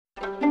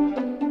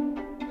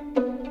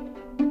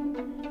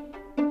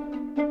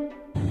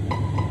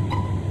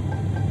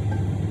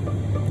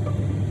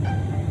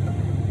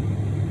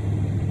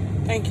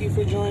Thank you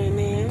for joining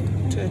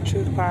in to the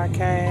Truth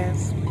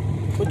Podcast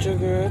with your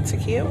girl,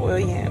 Takia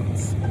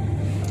Williams.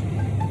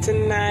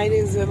 Tonight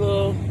is a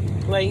little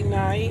late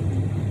night,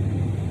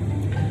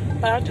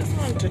 but I just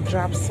wanted to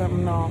drop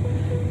something off,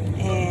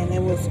 and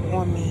it was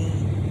on me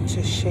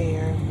to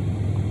share.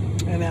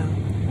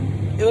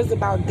 It was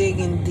about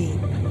digging deep,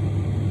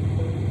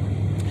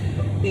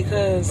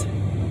 because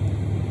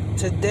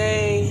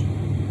today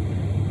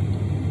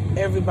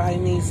everybody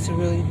needs to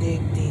really dig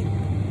deep.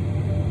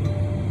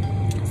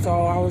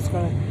 So I was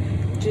going to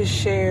just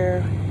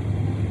share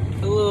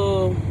a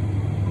little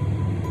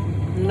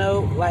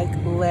note-like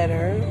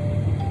letter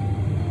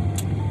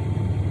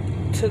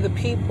to the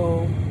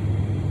people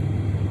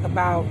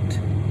about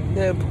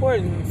the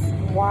importance,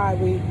 why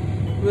we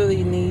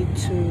really need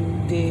to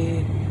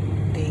dig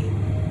deep.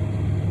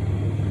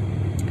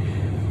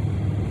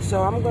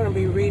 So I'm going to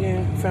be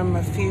reading from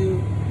a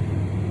few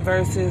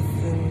verses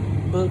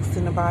and books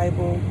in the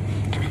Bible.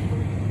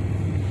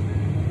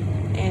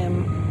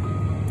 And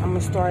I'm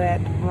going to start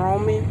at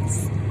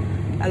Romans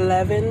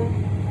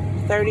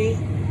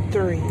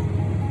 11:33.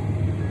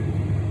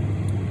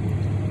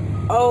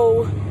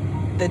 Oh,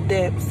 the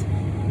depths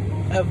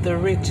of the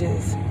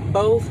riches,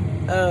 both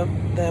of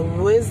the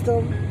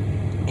wisdom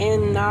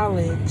and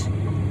knowledge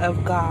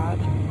of God.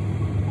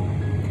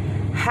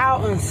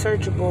 How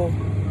unsearchable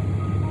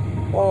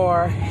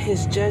are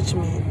his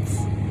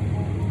judgments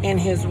and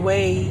his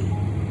way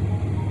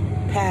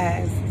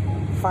past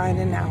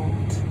finding out.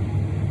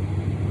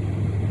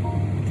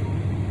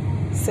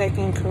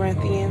 2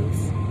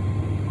 Corinthians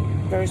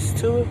verse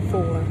 2 and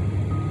 4.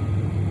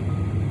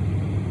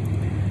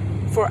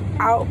 For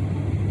out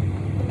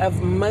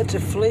of much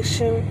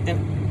affliction and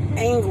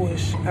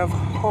anguish of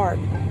heart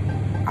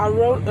I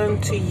wrote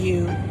unto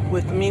you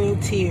with many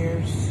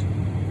tears,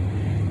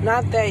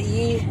 not that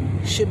ye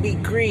should be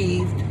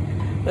grieved,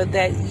 but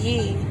that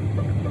ye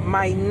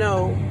might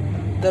know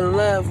the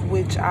love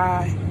which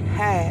I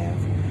have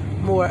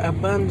more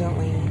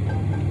abundantly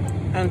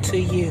unto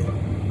you.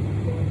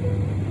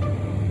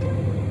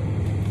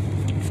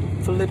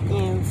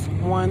 Philippians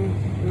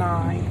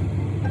 1:9.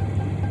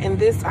 In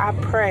this I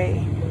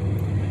pray,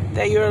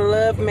 that your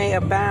love may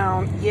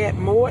abound yet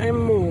more and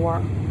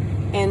more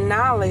in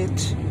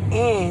knowledge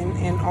and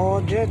in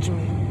all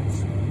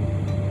judgments,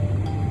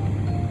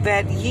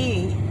 that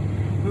ye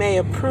may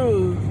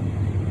approve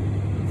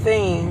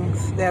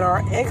things that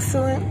are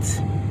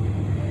excellent,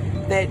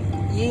 that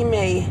ye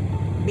may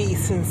be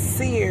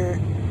sincere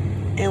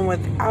and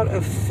without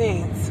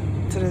offense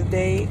to the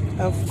day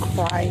of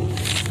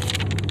Christ.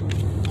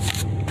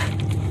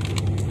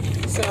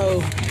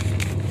 So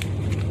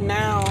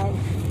now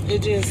the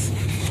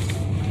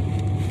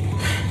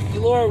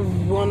Lord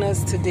wants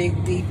us to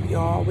dig deep,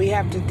 y'all. We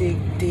have to dig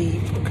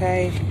deep,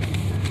 okay?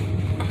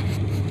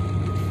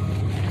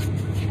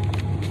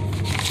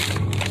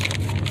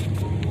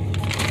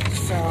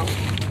 So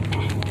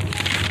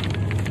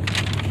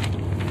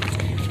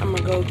I'm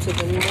gonna go to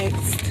the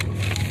next,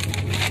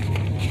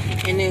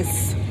 and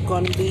it's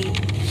gonna be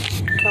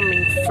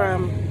coming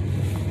from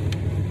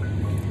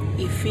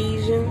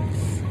Ephesians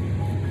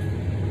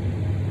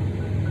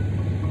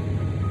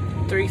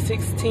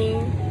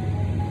 3:16,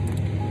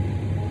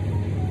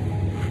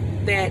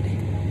 that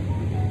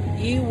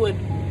he would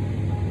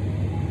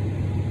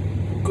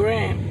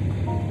grant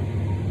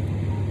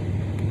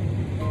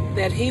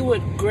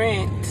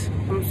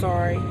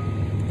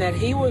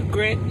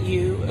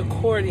you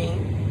according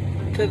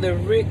to the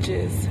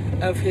riches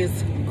of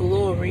his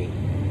glory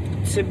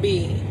to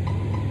be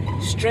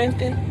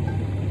strengthened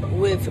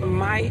with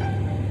might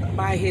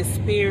by his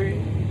Spirit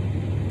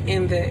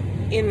in the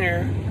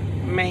inner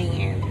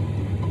man,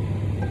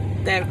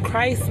 that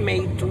Christ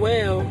may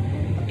dwell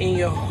in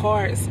your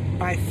hearts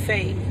by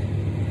faith,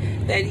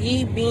 that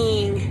ye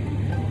being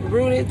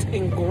rooted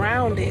and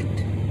grounded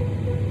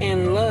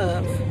in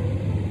love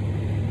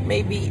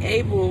may be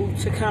able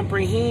to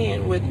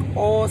comprehend with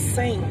all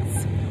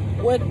saints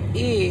what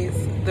is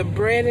the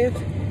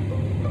breadth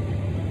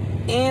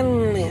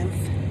and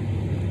length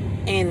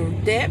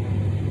and depth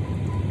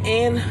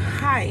and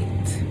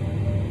height,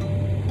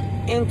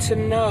 and to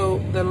know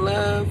the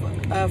love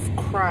of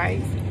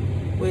Christ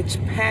which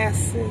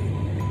passeth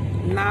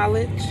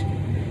knowledge,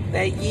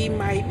 that ye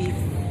might be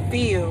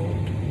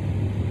filled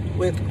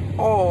with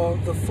all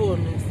the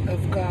fullness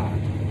of God.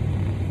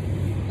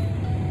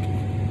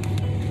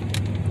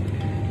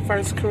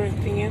 1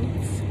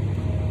 Corinthians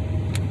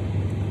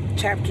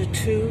chapter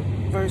 2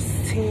 verse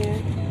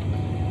 10.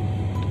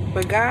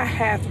 But God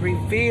hath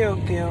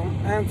revealed them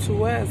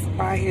unto us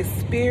by his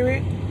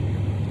Spirit,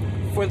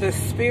 for the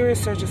Spirit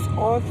searcheth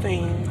all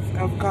things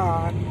of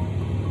God.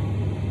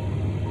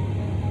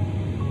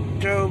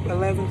 Job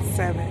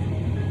 11:7.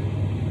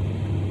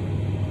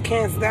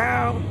 Canst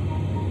thou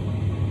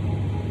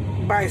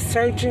by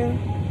searching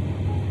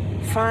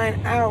find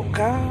out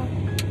God?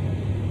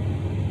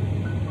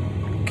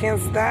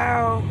 Canst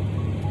thou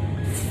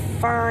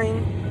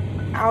find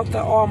out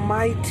the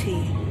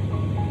Almighty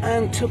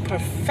unto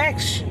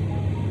perfection?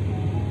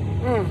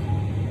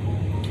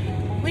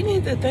 We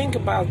need to think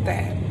about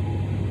that.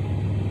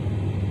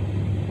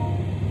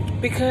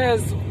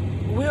 Because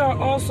we are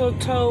also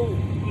told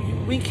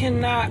we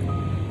cannot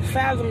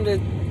fathom the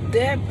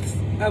depths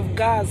of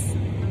God's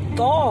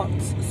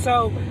thoughts.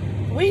 So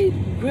we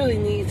really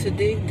need to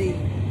dig deep.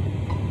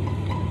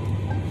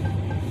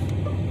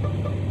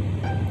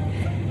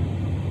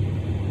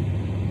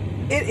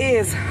 It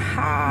is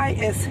high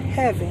as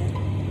heaven.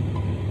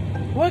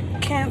 What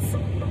canst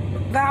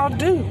thou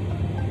do?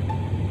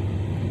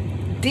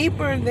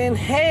 Deeper than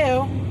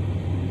hell.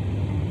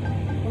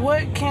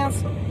 What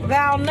canst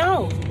thou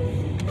know?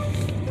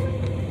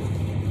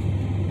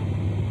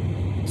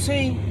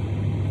 See,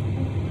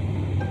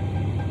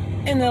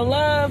 in the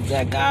love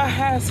that God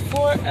has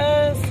for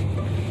us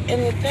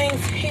and the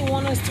things He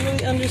wants us to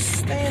really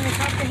understand and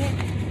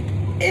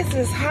comprehend, it's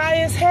as high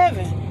as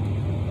heaven.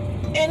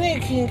 And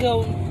it can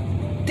go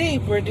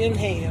deeper than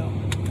hell.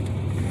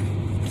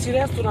 See,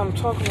 that's what I'm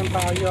talking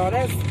about, y'all.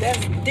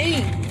 That's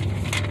deep.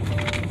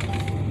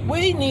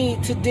 We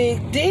need to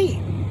dig deep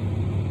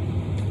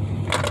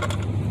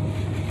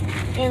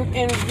and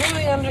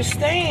really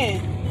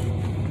understand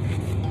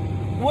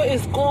what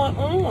is going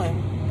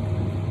on.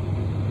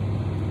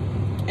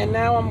 And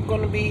now I'm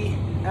going to be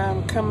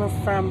coming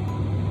from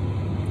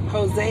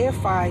Hosea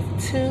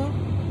 5:2.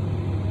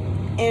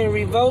 And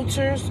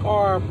revolters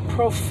are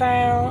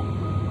profound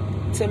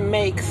to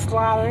make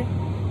slaughter,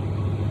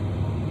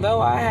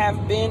 though I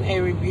have been a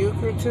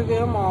rebuker to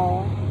them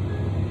all.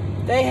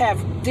 They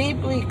have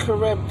deeply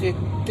corrupted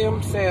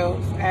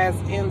themselves as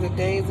in the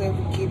days of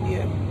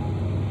Gibeah.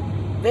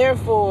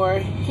 Therefore,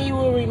 He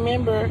will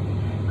remember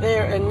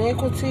their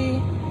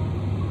iniquity.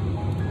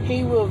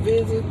 He will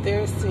visit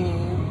their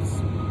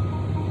sins.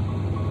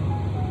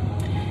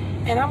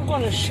 And I'm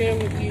going to share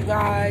with you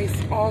guys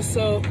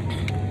also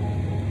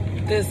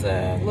this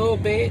little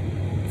bit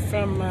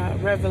from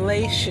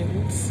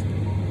Revelations.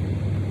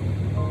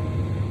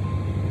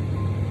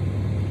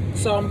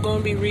 So I'm going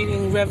to be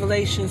reading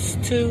Revelations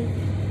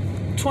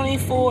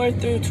 2:24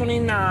 through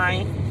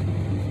 29.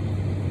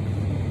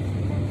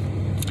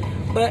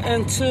 But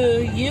unto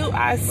you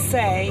I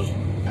say,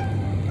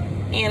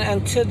 and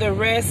unto the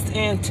rest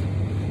in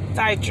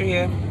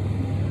Thyatira,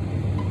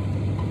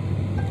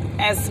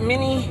 as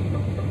many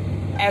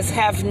as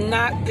have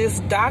not this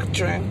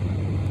doctrine,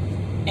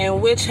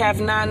 and which have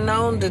not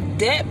known the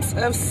depths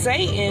of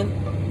Satan,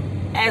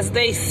 as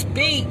they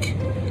speak,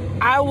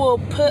 I will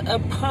put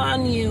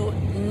upon you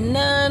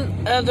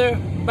none other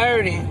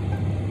burden,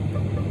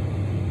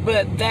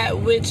 but that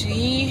which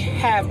ye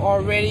have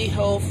already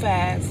hold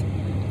fast,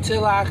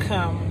 till I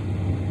come.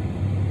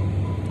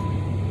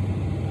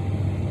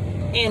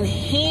 And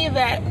he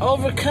that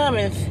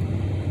overcometh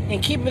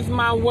and keepeth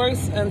my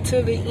works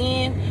until the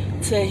end,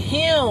 to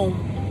him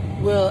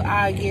will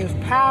I give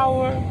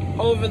power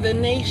over the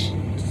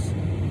nations,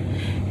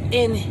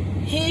 and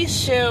he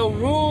shall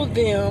rule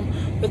them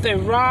with a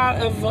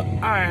rod of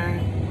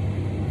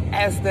iron,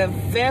 as the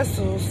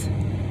vessels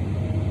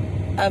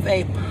of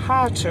a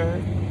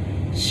potter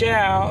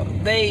shall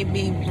they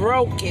be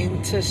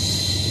broken to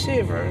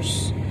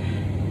shivers,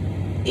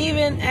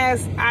 even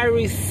as I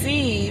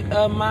receive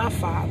of my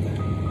Father.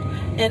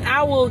 And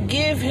I will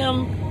give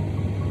him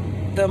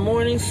the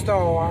morning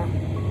star.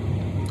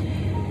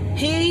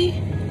 He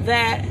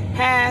that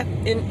hath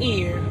an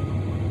ear,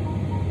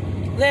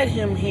 let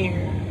him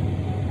hear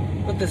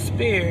what the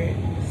Spirit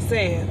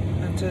saith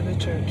unto the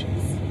churches.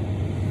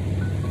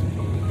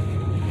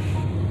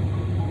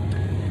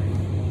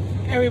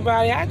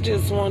 Everybody, I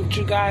just want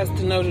you guys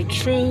to know the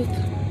truth.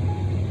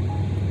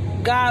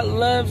 God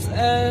loves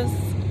us,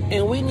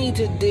 and we need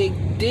to dig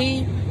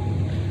deep.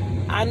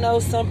 I know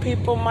some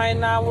people might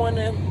not want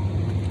to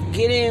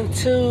get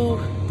into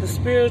the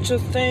spiritual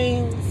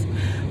things,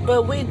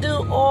 but we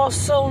do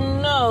also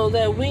know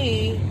that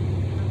we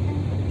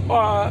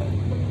are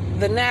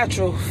the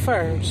natural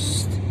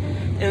first.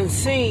 And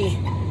see,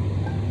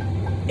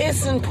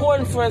 it's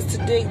important for us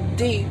to dig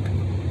deep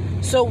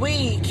so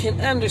we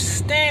can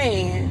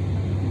understand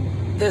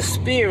the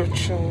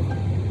spiritual.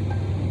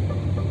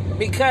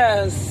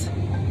 Because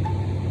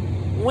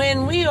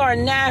when we are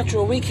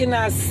natural, we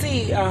cannot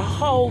see a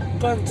whole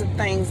bunch of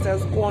things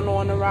that's going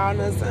on around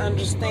us to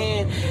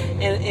understand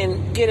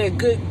and get a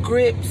good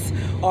grips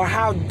or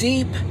how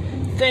deep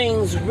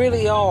things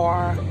really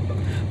are.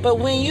 But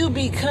when you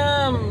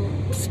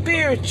become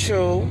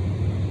spiritual,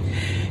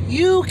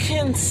 you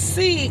can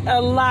see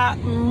a lot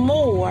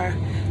more,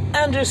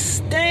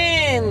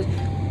 understand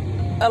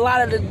a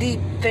lot of the deep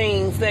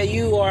things that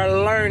you are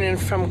learning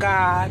from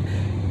God,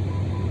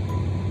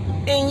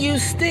 and you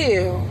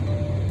still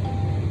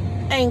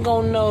ain't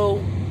gonna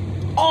know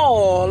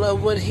all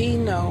of what He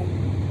know.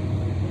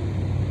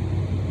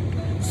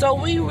 So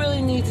we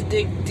really need to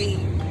dig deep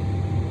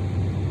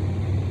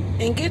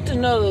and get to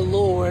know the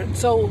Lord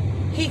so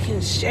He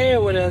can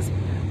share with us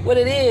what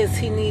it is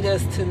He need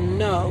us to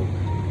know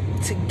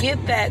to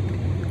get that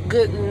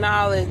good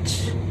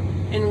knowledge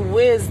and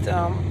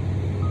wisdom,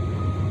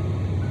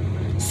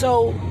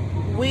 so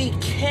we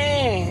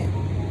can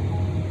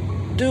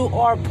do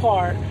our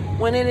part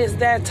when it is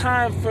that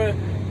time for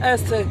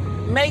us to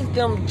make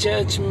them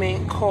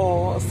judgment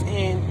calls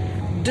and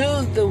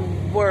do the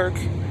work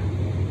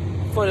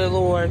for the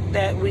Lord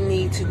that we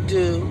need to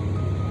do.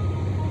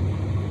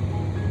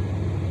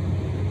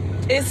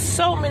 It's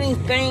so many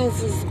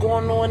things that's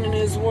going on in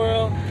this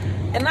world,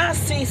 and I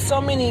see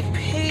so many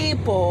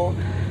people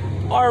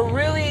are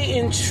really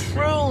and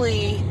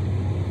truly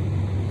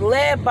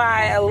led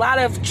by a lot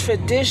of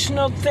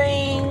traditional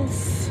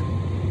things.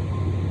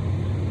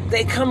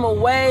 They come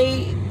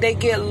away, they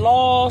get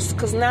lost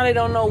because now they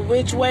don't know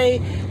which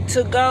way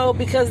to go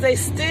because they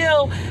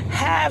still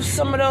have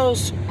some of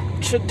those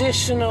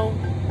traditional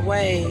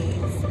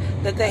ways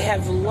that they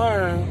have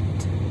learned.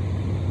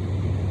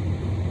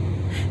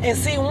 And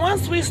see,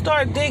 once we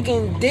start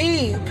digging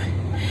deep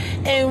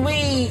and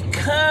we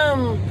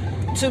come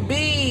to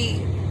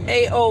be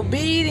a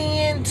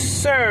obedient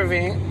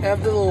servant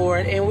of the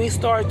Lord, and we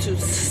start to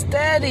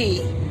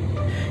study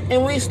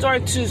and we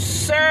start to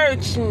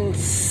search and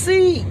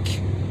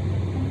seek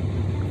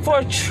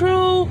for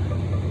true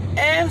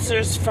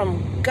answers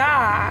from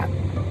God,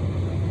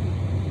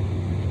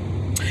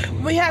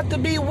 we have to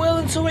be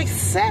willing to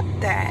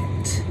accept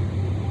that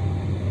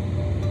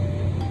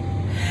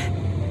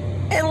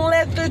and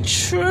let the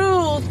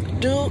truth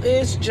do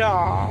its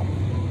job.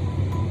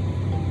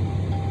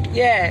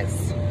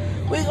 Yes,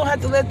 we're going to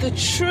have to let the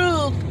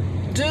truth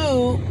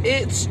do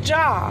its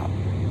job.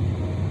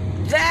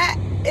 That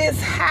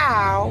is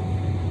how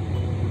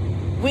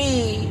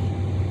we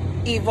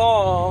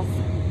evolve.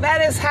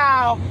 That is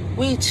how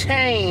we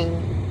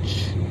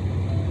change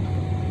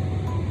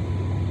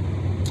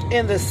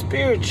in the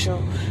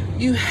spiritual.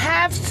 You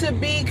have to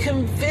be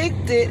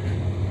convicted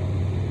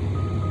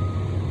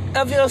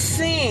of your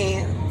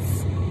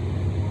sins.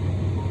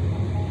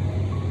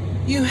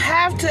 You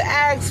have to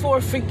ask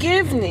for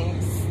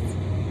forgiveness.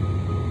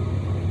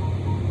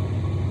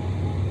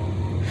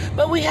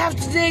 But we have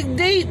to dig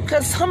deep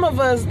because some of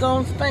us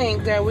don't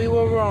think that we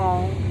were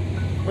wrong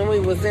when we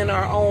was in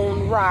our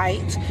own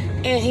right,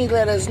 and he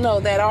let us know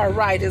that our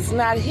right is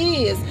not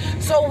his.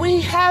 So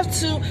we have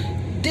to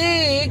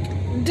dig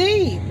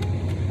deep.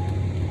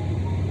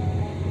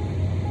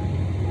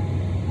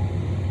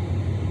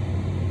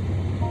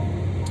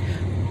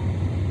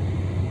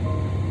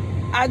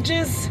 I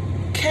just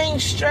can't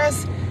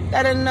stress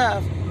that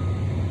enough.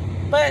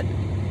 But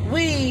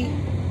we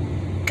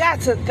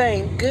got to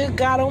thank good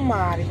God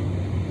Almighty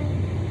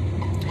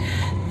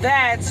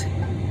that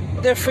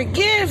the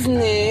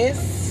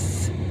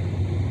forgiveness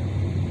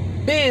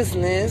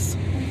business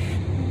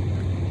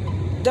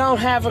don't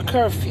have a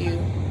curfew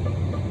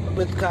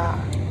with God.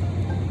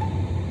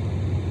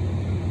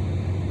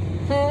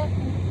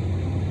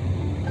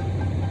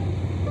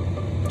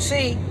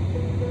 See,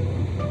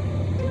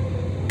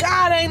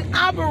 God ain't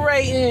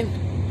operating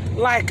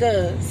like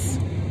us.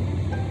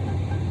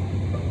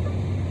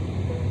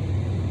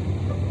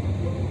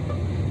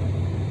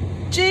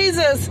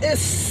 Jesus is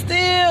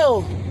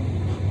still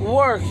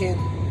working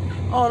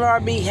on our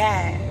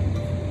behalf.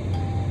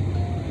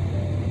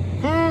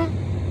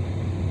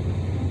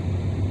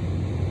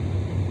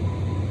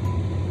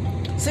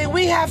 See,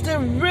 we have to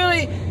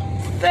really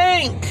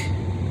thank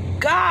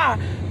God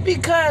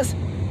because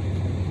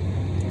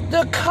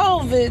the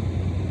COVID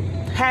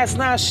has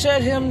not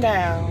shut him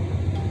down.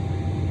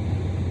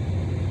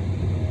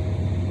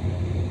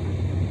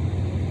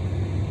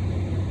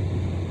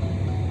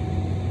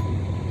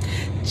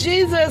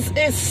 Jesus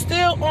is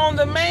still on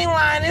the main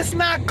line. It's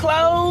not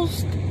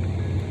closed.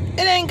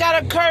 It ain't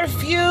got a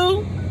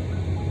curfew.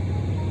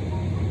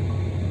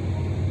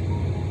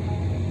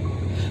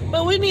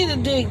 But we need to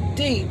dig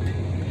deep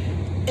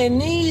in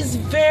these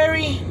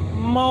very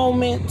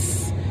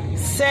moments,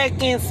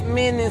 seconds,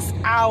 minutes,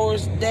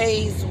 hours,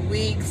 days,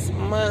 weeks,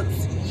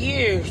 months,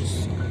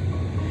 years.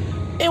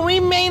 And we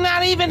may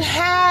not even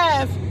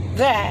have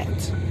that.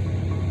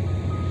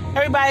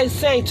 Everybody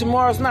say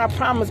tomorrow's not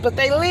promised, but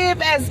they live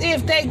as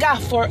if they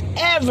got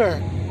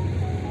forever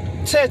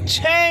to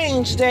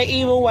change their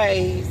evil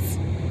ways.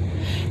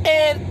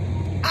 And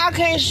I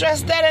can't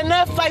stress that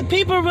enough. Like,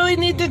 people really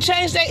need to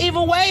change their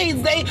evil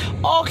ways. They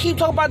all keep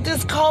talking about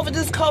this COVID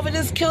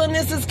is killing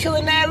this, is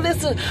killing that.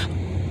 Listen,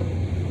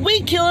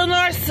 we killing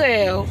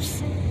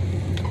ourselves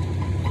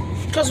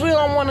because we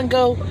don't want to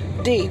go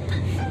deep.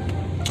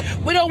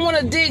 We don't want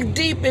to dig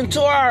deep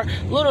into our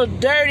little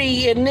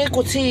dirty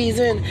iniquities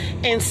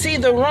and see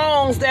the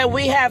wrongs that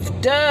we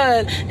have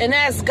done and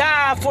ask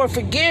God for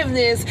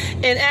forgiveness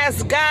and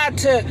ask God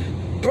to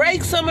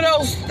break some of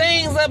those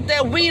things up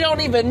that we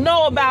don't even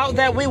know about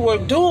that we were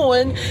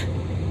doing,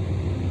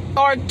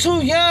 or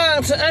too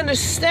young to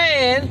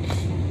understand,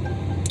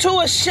 too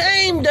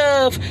ashamed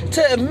of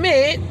to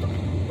admit,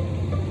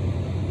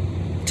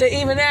 to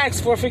even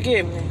ask for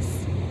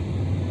forgiveness.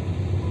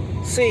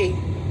 See,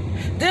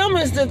 them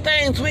is the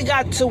things we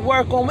got to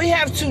work on. We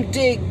have to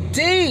dig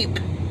deep.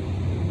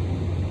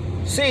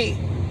 See,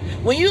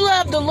 when you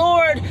love the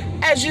Lord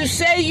as you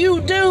say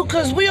you do,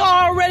 because we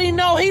already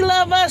know he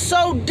loves us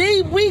so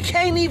deep, we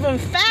can't even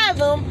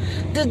fathom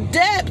the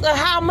depth of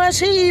how much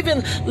he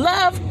even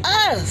loved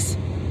us.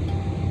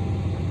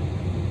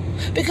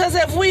 Because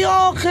if we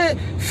all could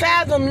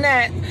fathom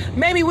that,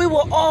 maybe we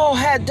will all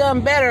have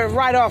done better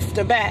right off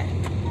the bat.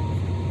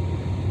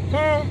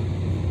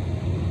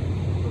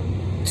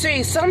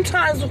 See,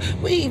 sometimes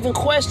we even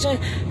question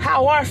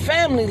how our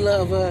family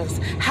love us,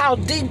 how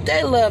deep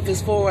their love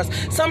is for us.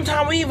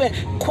 Sometimes we even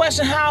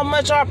question how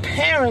much our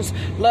parents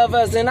love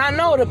us. And I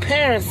know the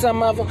parents,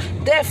 some of them,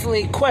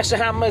 definitely question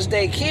how much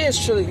their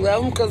kids truly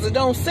love them, because it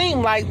don't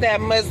seem like that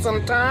much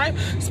sometimes,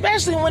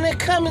 especially when it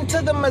comes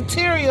into the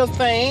material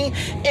thing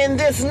in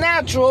this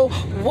natural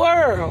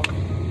world.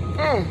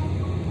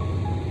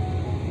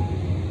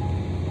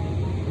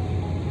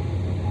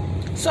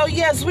 So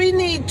yes, we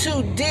need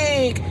to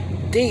dig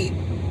deep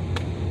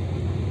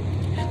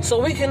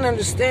so we can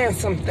understand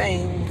some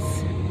things.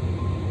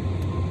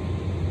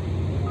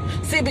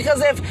 See,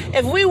 because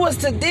if we was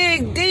to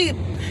dig deep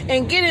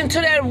and get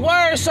into that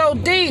word so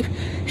deep,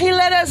 he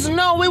let us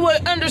know we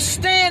would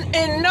understand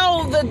and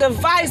know the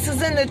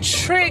devices and the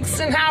tricks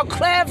and how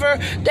clever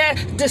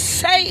that the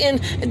Satan,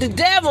 the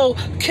devil,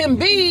 can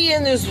be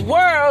in this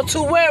world,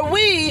 to where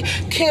we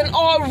can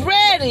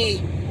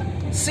already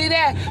see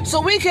that.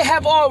 So we can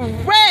have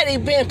already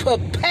been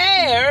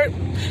prepared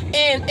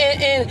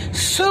and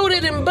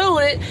suited and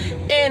booted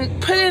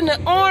and put in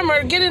the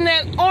armor, get in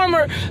that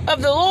armor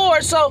of the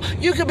Lord, so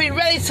you could be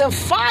ready to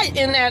fight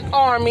in that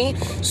army,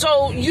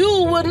 so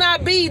you will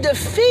not be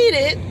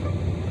defeated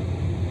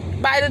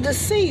by the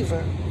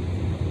deceiver.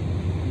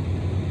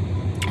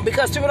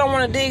 Because people don't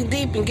want to dig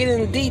deep and get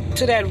in deep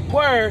to that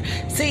word.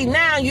 See,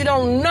 now you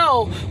don't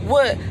know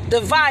what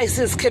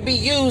devices could be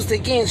used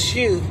against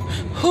you,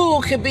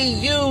 who could be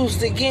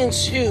used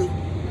against you,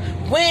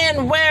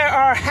 when, where,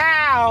 or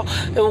how,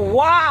 and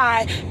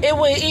why it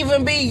would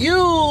even be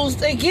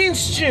used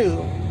against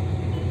you.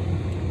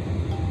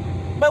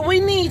 But we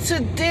need to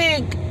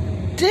dig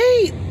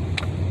deep.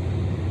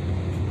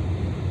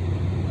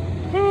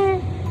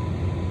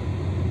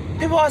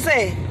 People always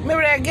say,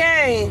 remember that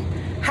game,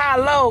 how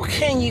low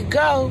can you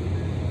go?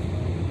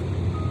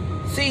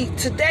 See,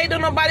 today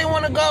don't nobody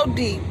want to go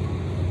deep.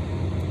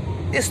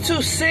 It's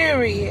too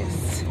serious.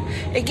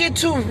 It get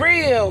too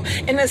real.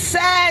 And the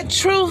sad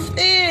truth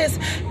is,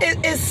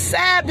 it's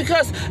sad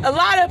because a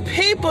lot of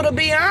people, to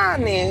be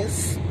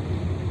honest,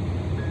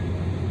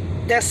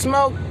 that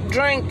smoke,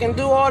 drink, and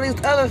do all these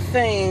other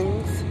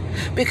things,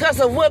 because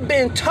of what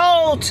been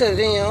told to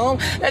them,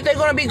 that they're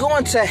going to be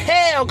going to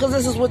hell because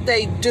this is what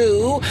they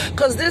do,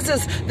 because this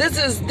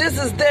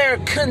is their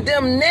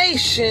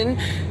condemnation.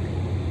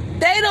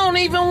 They don't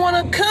even want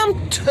to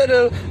come to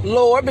the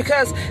Lord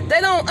because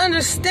they don't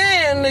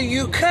understand that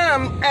you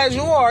come as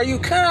you are. You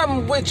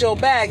come with your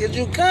baggage.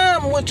 You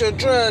come with your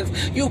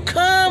drugs. You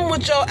come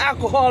with your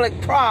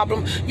alcoholic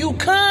problem. You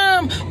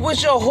come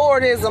with your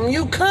hoardism.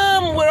 You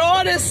come with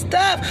all this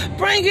stuff.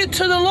 Bring it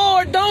to the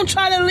Lord. Don't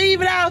try to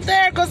leave it out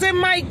there because it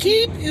might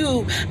keep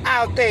you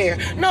out there.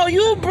 No,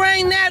 you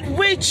bring that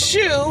with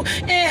you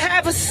and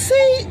have a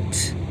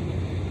seat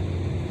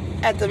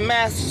at the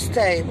Master's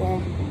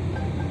table.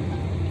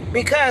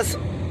 Because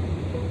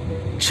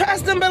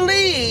trust and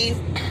believe,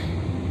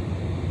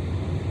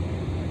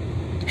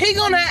 He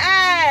gonna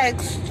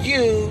ask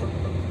you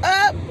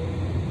up,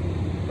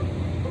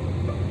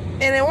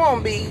 and it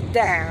won't be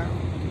down.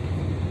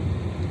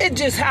 It's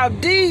just how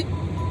deep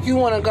you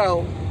want to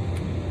go.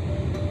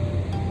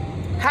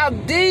 How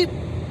deep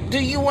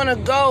do you want to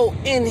go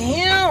in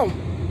Him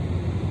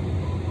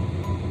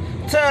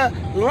to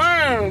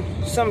learn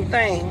some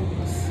things?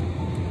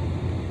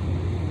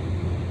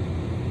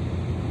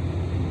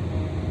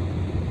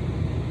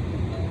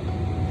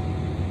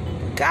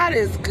 God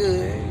is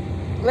good.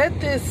 Let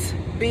this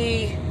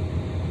be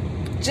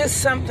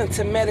just something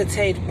to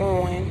meditate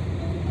on.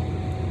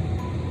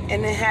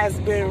 And it has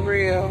been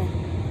real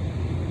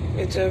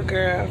with your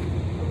girl,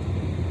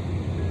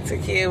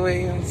 Takia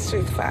Williams,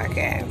 Truth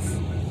Podcast.